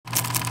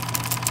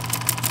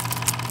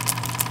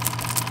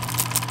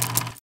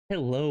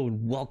Hello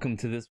and welcome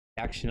to this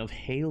reaction of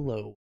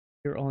Halo.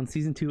 Here on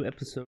season 2,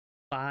 episode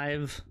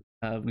 5.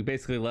 We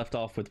basically left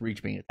off with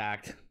Reach being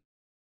attacked.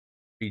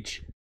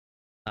 Reach,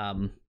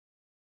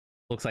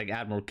 looks like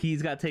Admiral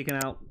Keyes got taken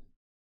out.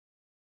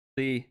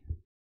 See,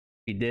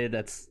 he did.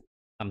 That's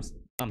I'm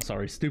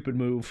sorry. Stupid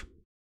move.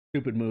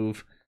 Stupid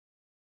move.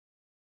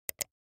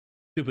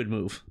 Stupid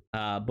move.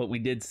 But we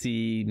did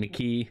see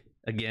Makee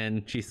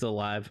again. She's still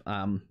alive.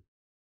 And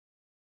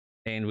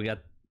we got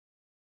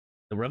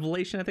the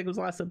revelation, I think it was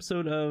last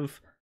episode,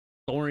 of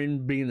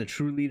Soren being the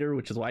true leader,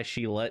 which is why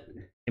she let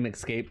him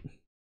escape.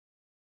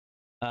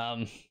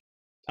 I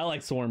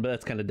like Soren, but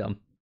that's kind of dumb.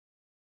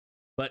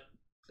 But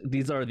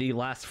these are the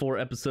last 4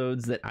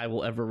 episodes that I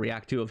will ever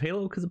react to of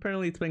Halo, because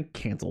apparently it's been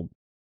canceled.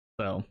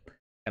 So,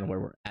 kind of where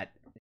we're at.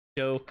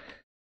 Show,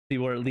 see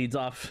where it leads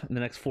off in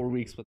the next 4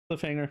 weeks with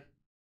cliffhanger.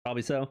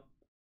 Probably so.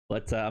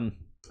 But without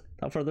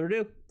further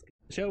ado,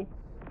 the show.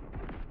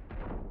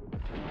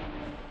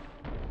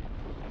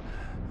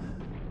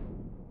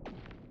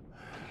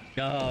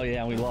 Oh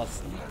yeah, we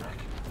lost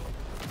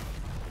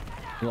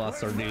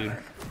our dude. Come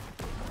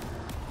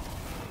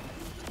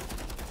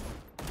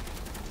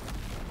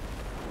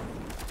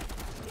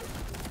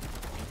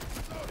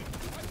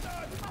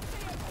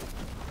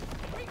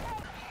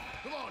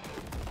on,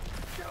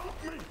 get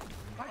off me!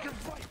 I can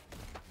fight.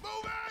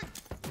 Moving!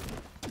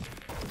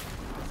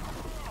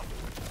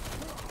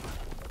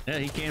 Yeah,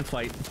 he can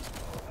fight.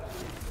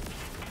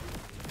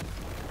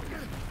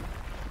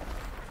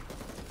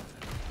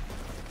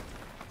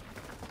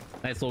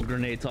 Nice little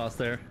grenade toss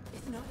there.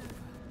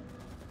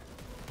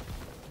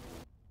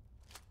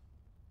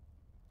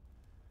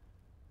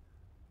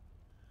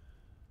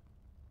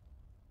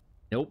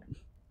 Nope. Is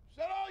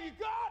that all you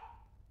got?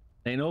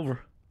 Ain't over.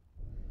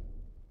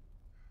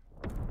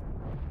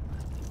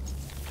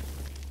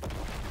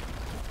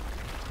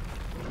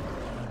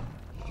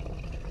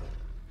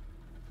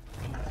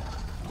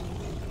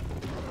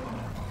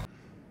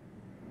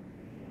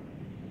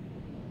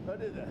 I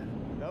did that.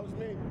 That was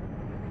me.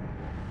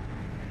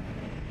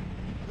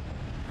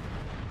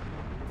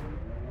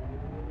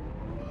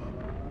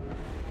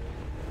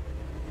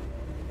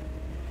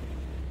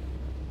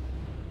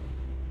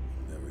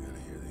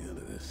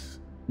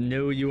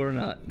 No, you are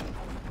not.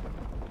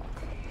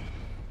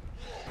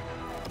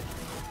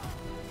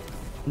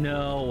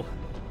 No.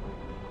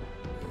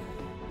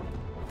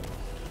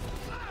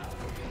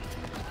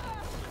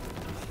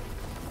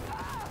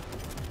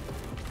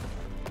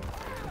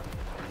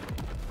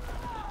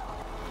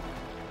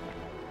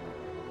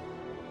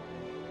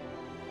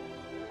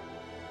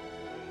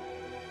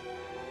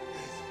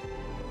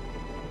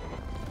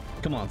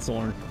 Come on,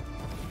 Soren.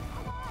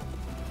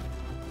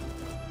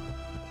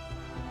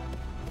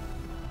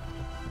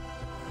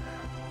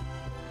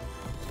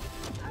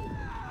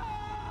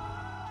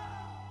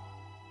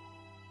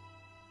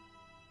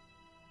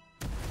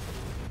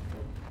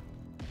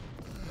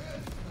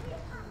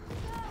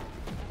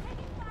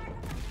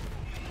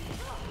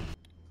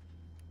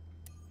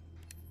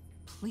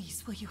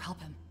 Please, will you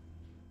help him?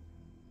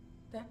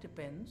 That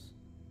depends.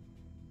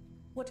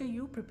 What are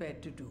you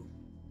prepared to do?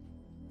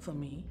 For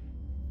me?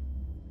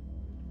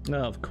 Oh,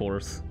 of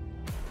course.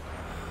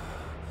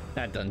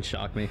 That doesn't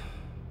shock me.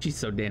 She's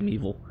so damn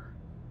evil.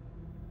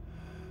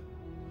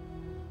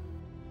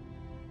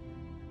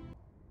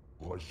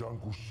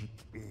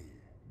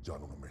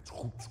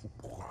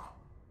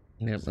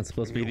 Yep, that's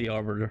supposed to be the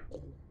Arbiter.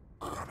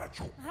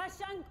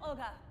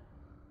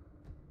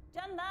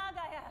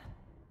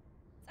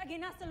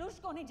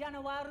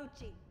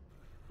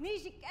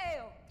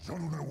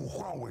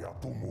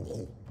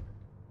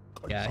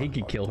 Yeah, he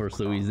could kill her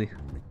so easy.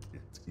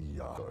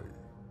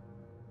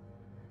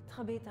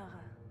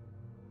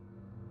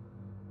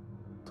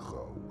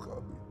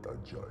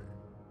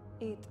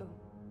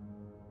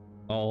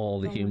 All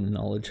the human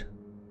knowledge.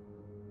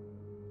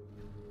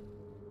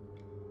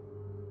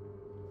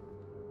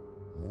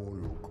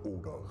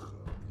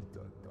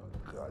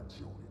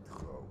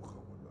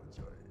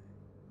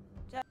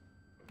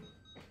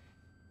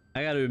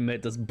 I gotta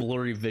admit, this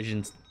blurry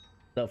vision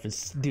stuff is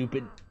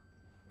stupid.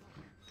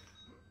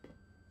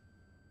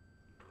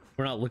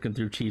 We're not looking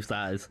through Chief's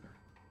eyes.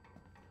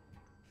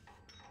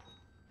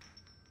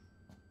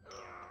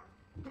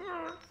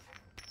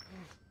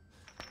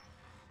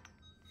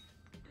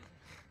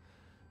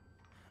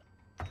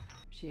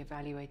 She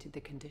evaluated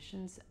the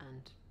conditions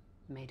and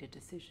made a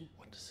decision.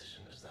 What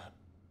decision is that?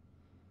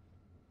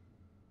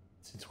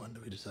 Since when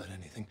do we decide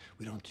anything?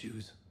 We don't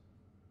choose.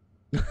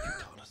 You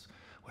taught us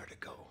where to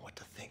go, what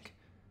to think,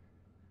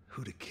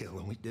 who to kill,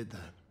 and we did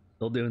that.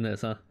 Still doing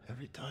this, huh?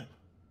 Every time,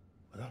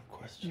 without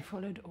question. You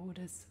followed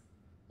orders,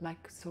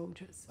 like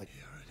soldiers. Like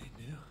you already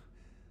knew.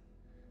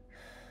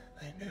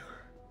 They knew.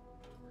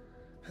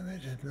 And they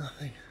did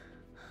nothing.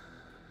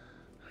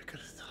 I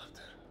could have stopped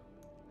it.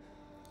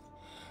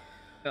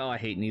 Oh, I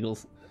hate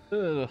needles.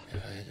 Ugh.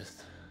 If I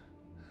just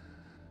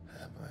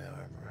had my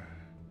armor,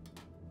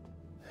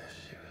 if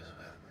she was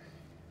with me.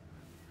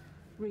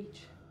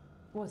 Reach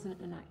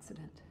wasn't an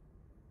accident.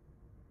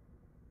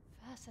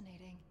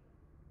 Fascinating.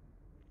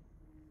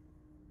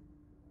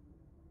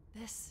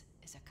 This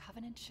is a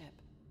Covenant ship.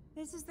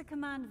 This is the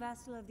command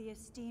vessel of the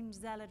esteemed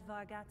zealot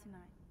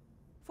Vargatani,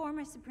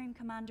 former Supreme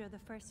Commander of the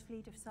First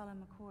Fleet of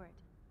Solemn Accord.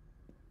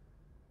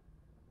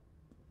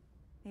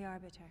 The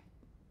Arbiter.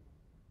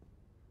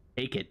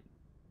 Take it.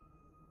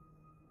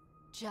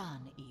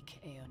 Jan ik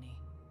Eoni.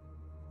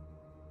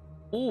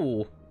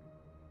 Ooh.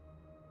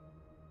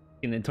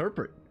 Can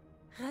interpret.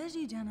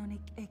 Raji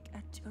Janonik ek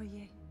at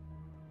oye.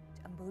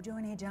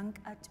 Ambojo ne junk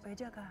at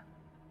ojaga.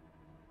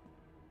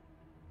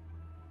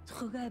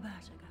 Trugai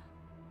bajaga.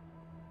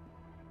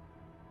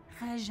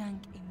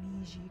 Rajank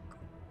emijiko.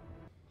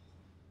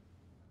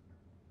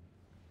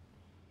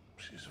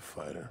 She's a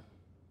fighter.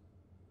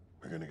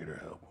 We're gonna get her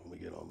help when we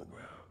get on the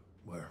ground.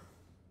 Where?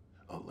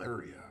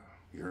 Aleria.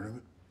 You heard of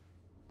it?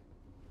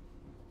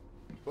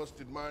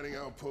 Busted mining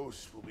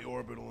outpost. Will be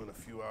orbital in a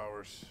few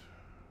hours.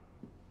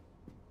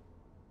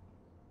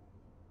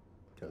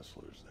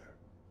 Kessler's there.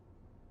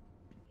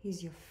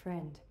 He's your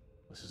friend.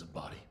 This is a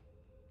body.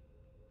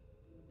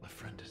 My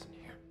friend isn't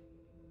here.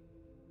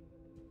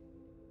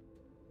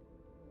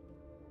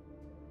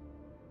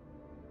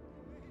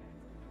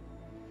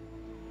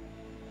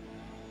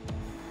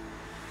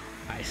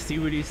 I see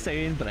what he's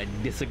saying, but I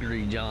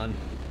disagree, John.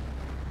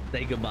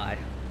 Say goodbye.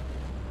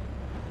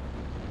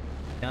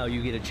 Now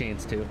you get a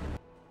chance to. Is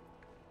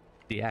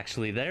he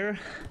actually there?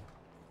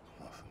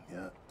 Nothing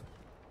yet.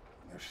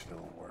 They're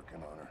still working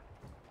on her.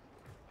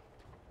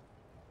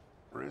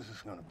 Riz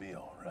is gonna be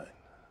all right.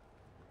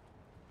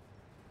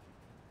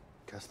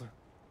 Kessler?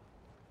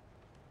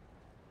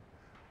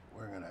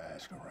 We're gonna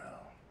ask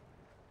around.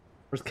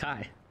 Where's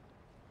Kai?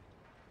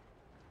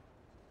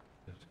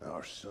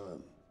 Our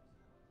son.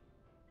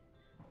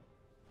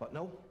 What,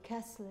 no?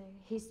 Kessler,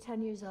 he's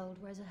 10 years old,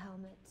 wears a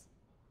helmet.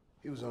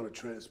 He was on a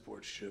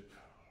transport ship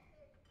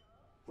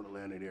when it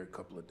landed here a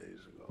couple of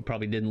days ago.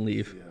 Probably didn't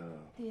leave.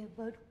 Yeah.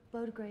 The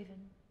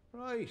Bodegraven.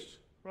 Right.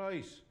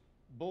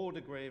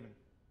 Bodegraven.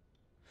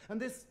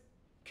 And this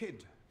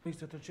kid, he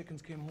said the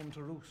chickens came home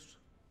to roost.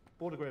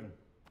 Bodegraven.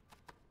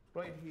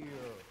 Right here.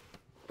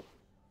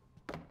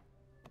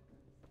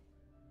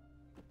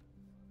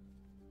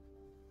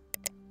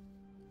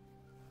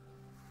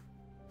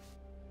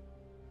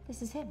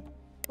 This is him,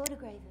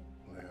 Bodegraven.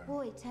 Where?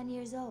 Boy, 10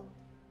 years old.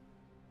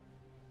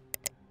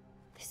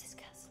 This is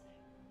Kessler.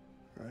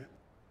 Right?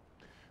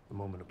 The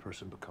moment a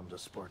person becomes a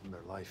Spartan,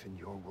 their life in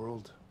your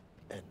world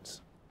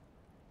ends.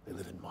 They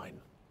live in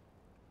mine.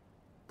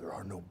 There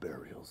are no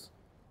burials.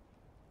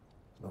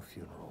 No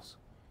funerals.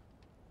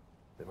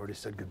 They've already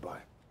said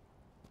goodbye.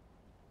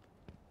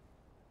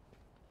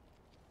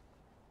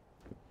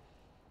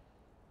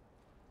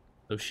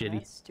 So shitty.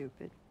 That's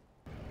stupid.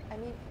 I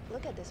mean,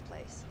 look at this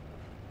place.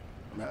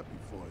 I'm happy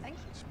for you. Thank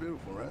you. It's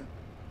beautiful, right?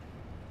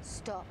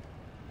 Stop.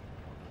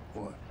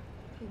 What?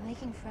 We're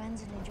making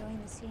friends and enjoying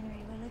the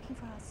scenery. We're looking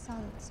for our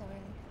son,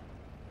 Soren.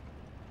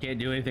 Can't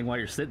do anything while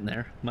you're sitting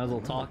there. Might as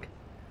well talk.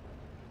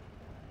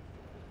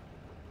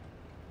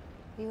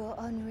 We were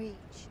on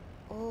Reach.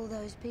 All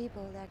those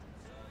people that...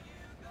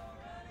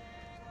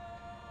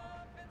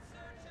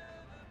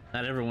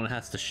 Not everyone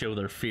has to show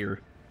their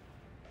fear.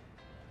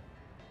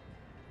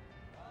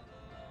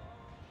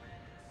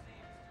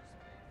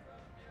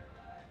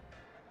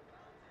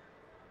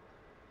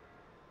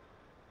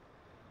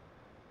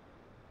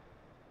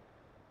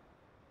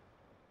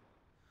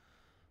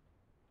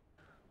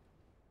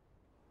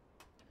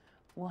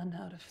 One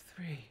out of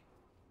 3.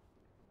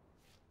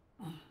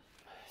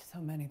 So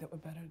many that were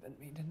better than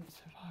me didn't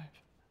survive.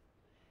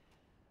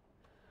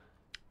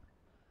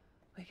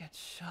 We get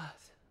shot.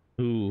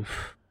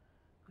 Oof.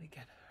 We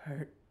get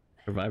hurt.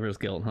 Survivor's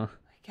guilt, huh?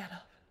 We get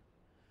up.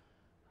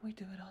 We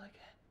do it all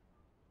again.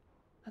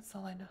 That's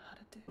all I know how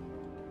to do.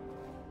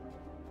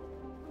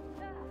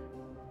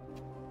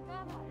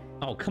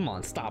 Oh, come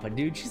on, stop it,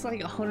 dude. She's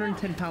like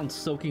 110 pounds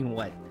soaking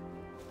wet.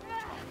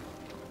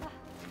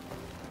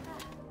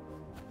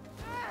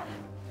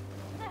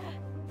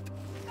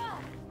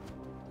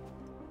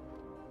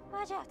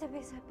 Why'd you have to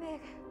be so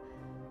big?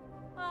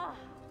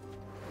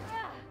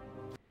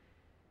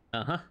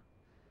 Uh-huh.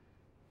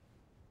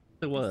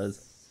 It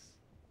was.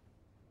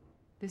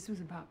 This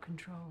was about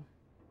control.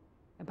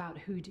 About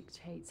who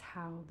dictates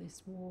how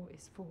this war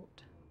is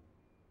fought.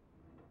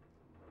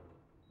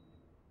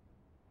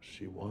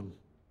 She won.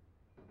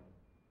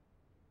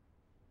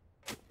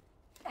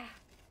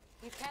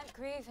 You can't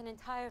grieve an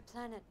entire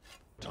planet.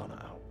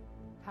 Cortana out.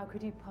 How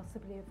could you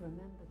possibly have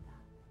remembered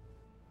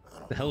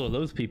that? The hell are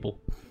those people?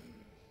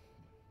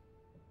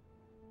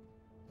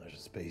 There's a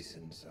space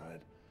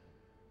inside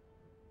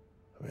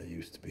where there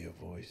used to be a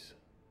voice.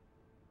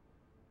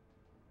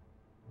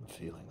 The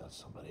feeling that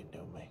somebody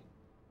knew me.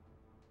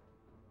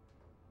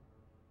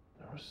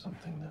 There was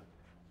something that...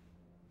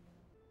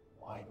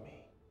 Why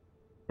me?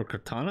 For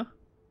Cortana?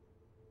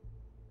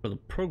 For the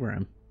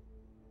program?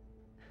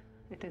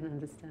 I didn't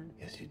understand.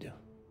 Yes, you do.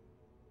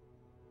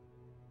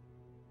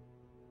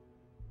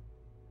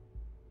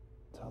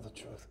 Tell the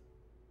truth.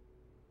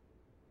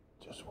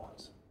 Just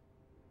once.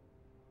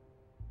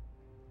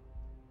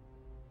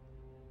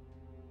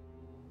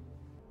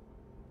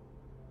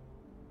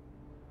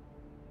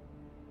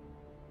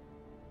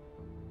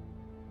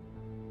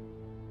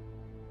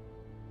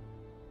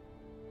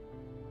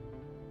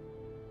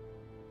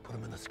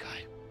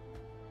 sky.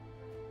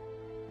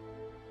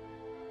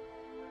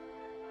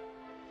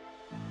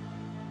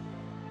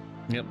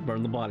 Yep,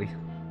 burn the body.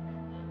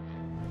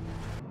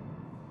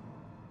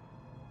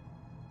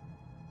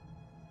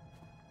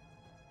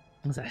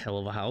 That's a hell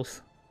of a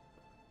house.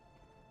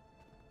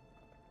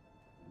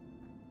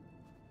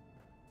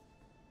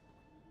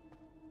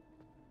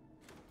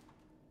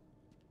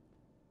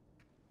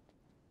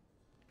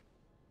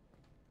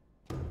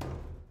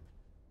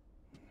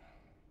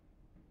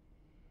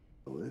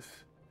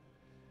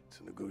 It's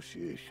a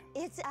negotiation.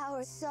 It's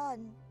our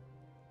son.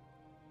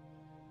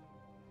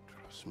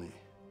 Trust me.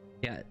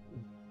 Yeah.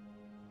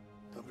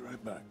 I'll be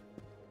right back.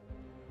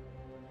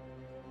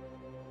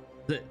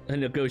 A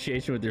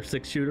negotiation with your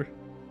 6-shooter?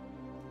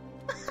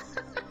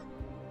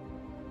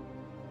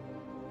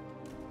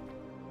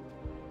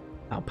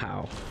 Pow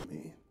pow.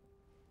 Me?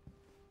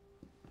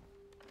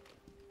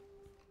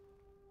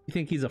 You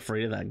think he's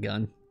afraid of that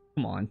gun?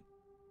 Come on.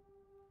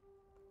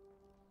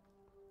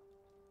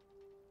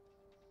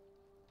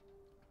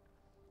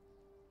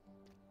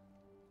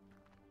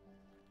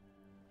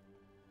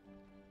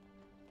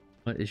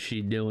 What is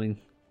she doing?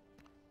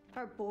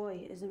 Our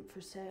boy isn't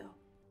for sale.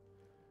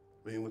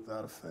 Being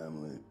without a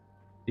family.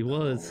 He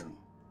was. Home,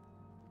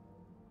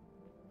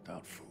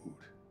 without food.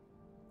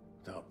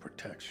 Without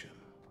protection.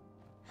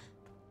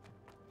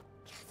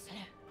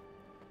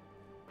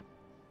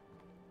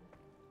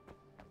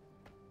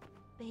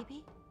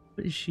 Baby?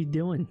 What is she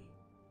doing?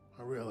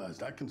 I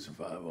realized I can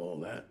survive all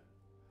that.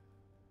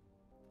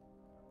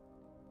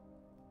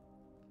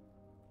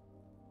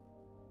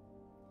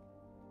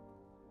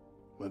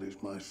 But he's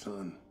my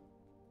son.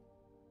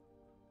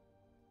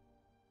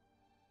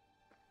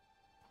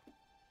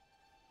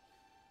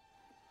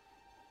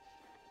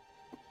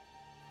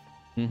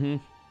 Mm-hmm.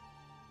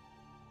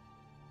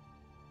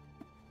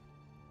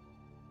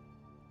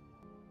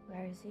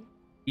 Where is he?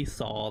 He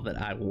saw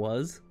that I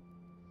was.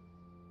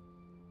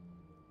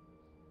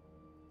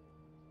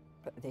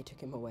 But they took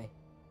him away.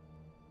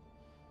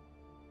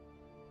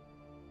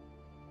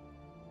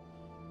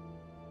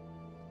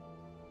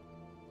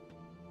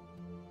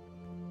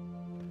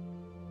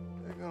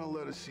 They're gonna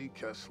let us see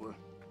Kessler.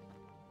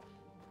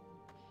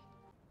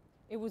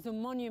 It was a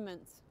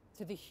monument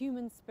to the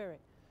human spirit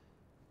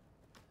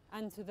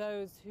and to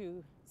those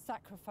who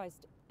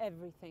sacrificed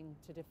everything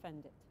to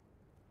defend it.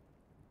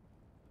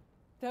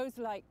 Those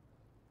like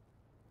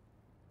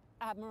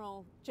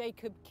Admiral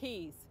Jacob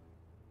Keyes.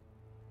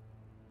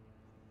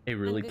 They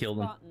really killed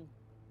him.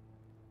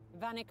 Spartan,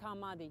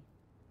 Vannak.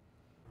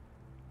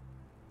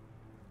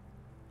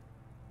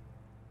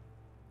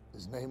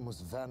 His name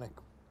was Vannak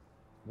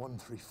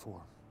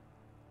 134.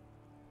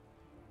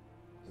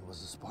 He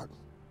was a Spartan.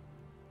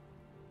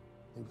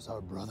 He was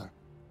our brother.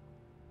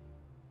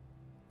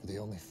 The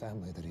only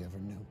family that he ever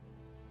knew.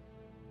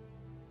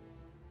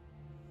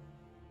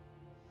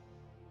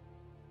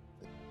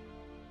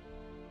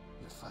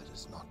 Your fight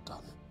is not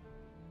done.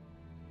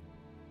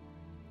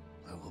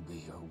 I will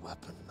be your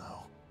weapon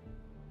now.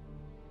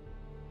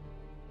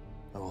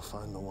 I will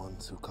find the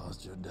ones who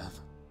caused your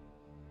death,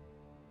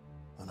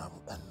 and I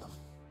will end them.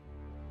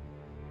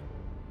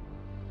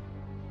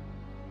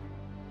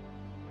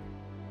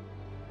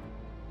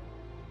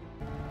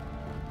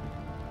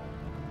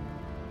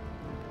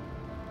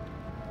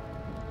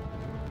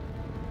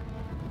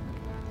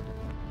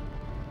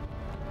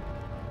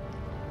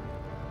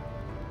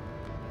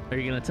 Are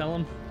you gonna tell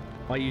him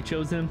why you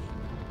chose him?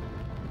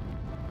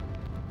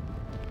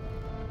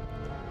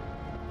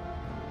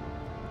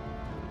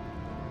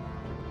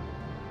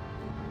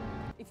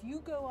 If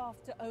you go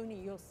after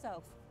Oni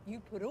yourself, you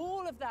put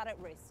all of that at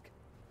risk.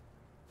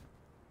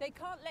 They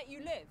can't let you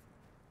live.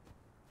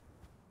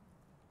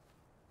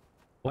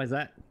 Why is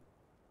that?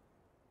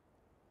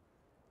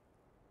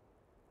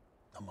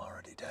 I'm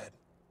already dead.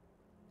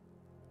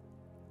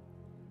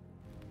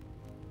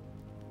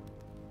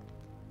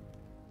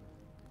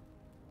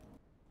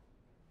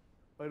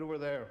 Right over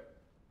there.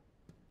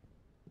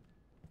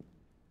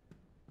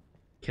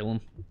 Kill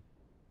him.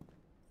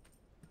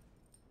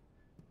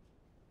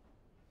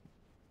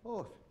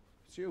 Oh,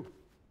 it's you.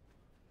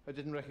 I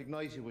didn't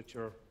recognize you with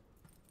your...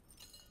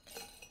 Do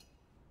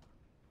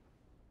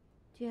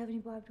you have any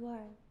barbed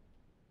wire?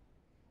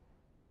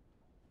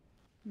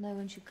 No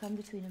one should come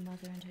between a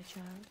mother and her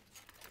child.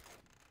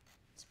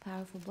 It's a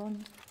powerful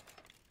bond.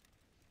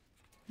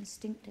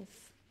 Instinctive.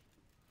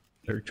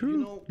 Very true. You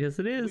know, yes,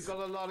 it is. We've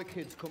got a lot of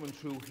kids coming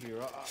through here.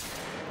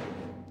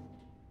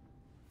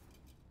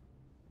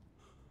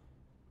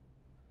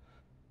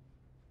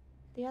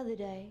 The other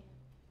day,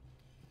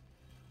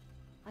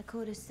 I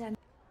caught a scent.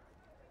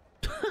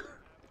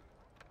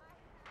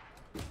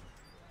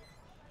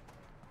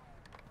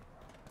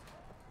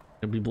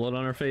 There'll be blood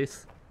on her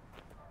face.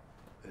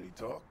 Did he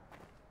talk?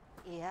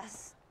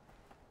 Yes.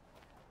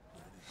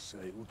 What did he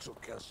say? Who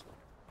took Kessler?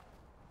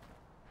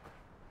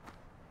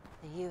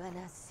 The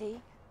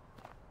UNSC?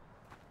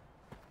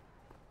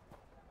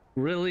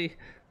 Really?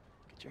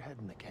 Get your head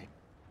in the game.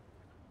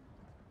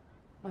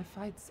 My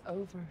fight's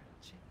over,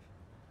 Chief.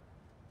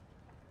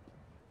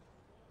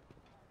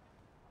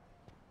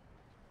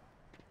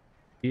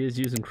 He is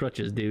using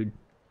crutches, dude.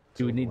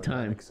 He would need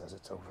time. Vannak says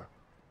it's over.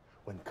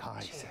 When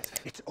Kai says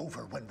it's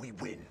over when we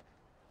win.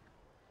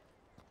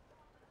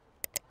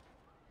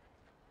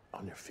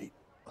 On your feet.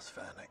 Was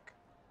Vannak.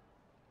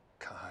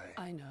 Kai.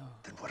 I know.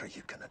 Then what are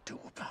you gonna do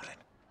about it?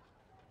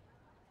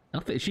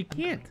 Nothing. She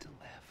can't.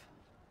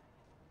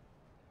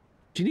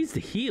 She needs to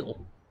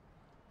heal.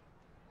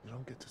 You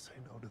don't get to say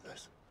no to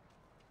this.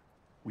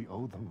 We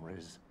owe them,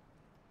 Riz.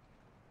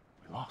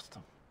 We lost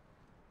them.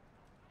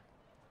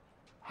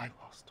 I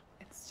lost them.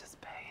 It's just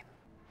pain.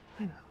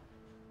 I know.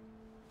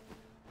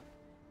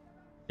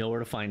 Know where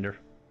to find her.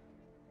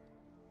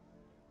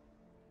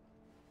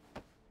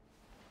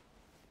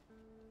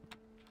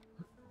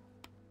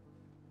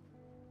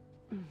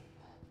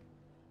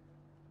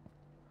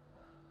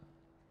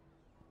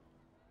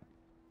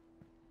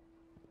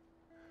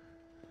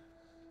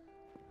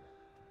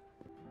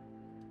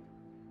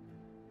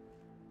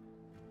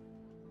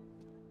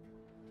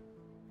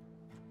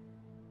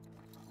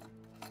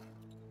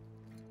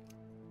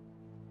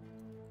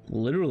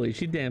 Literally,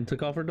 she damn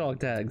took off her dog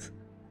tags.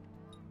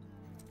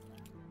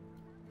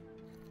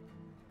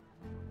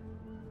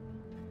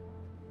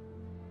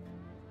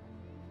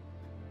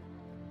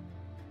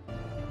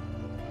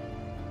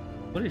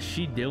 What is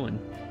she doing?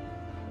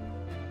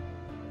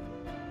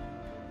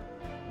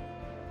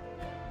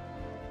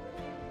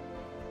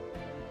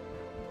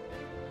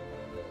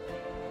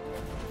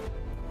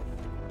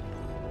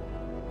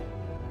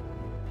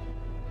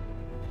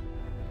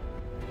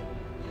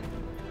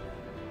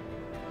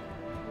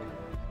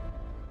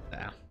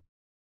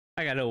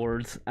 I got no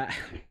words. I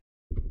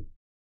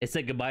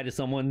said goodbye to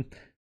someone.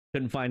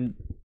 Couldn't find,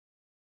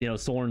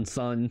 Soren's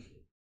son.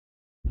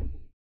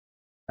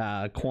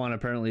 Kwan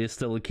apparently is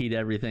still a key to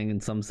everything in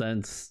some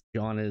sense.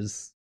 John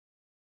is,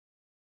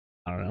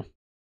 I don't know.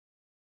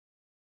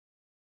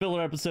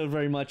 Filler episode,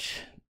 very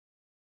much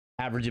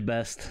average at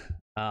best.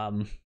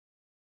 Apparently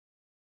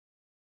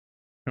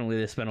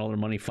they spent all their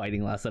money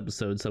fighting last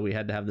episode, so we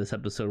had to have this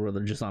episode where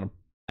they're just on an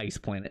ice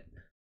planet.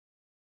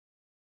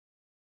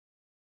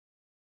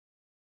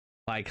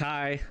 By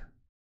Kai.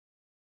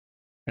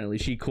 Apparently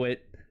she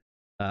quit.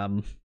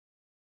 Yeah.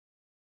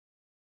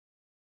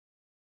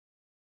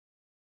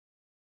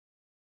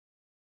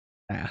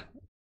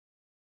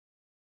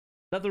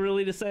 Nothing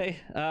really to say.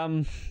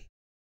 I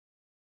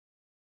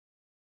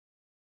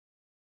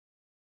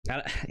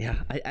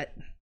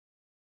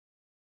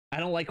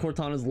don't like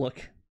Cortana's look.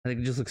 I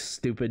think it just looks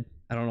stupid.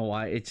 I don't know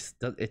why. It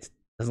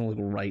doesn't look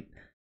right.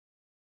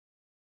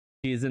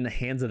 She is in the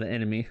hands of the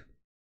enemy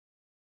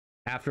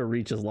after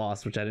Reach is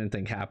lost, which I didn't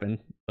think happened,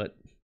 but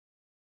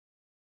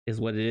is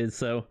what it is.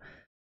 So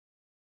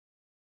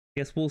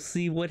guess we'll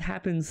see what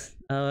happens.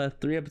 3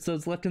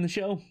 episodes left in the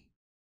show,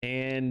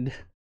 and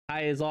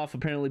Kai is off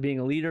apparently being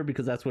a leader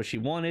because that's what she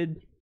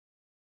wanted.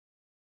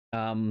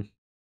 I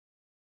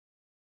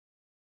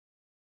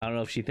don't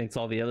know if she thinks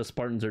all the other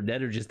Spartans are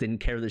dead or just didn't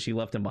care that she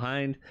left them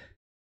behind.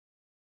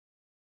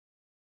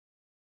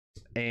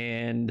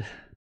 And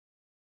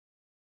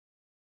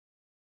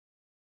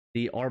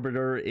the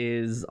Arbiter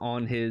is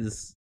on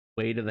his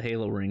way to the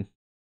Halo ring.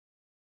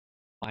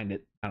 Find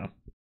it. I don't know.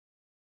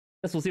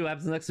 Guess we'll see what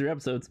happens in the next 3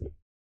 episodes. If you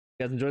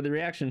guys enjoyed the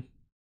reaction,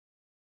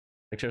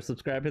 make sure to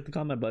subscribe, hit the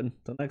comment button.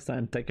 Until next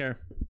time, take care.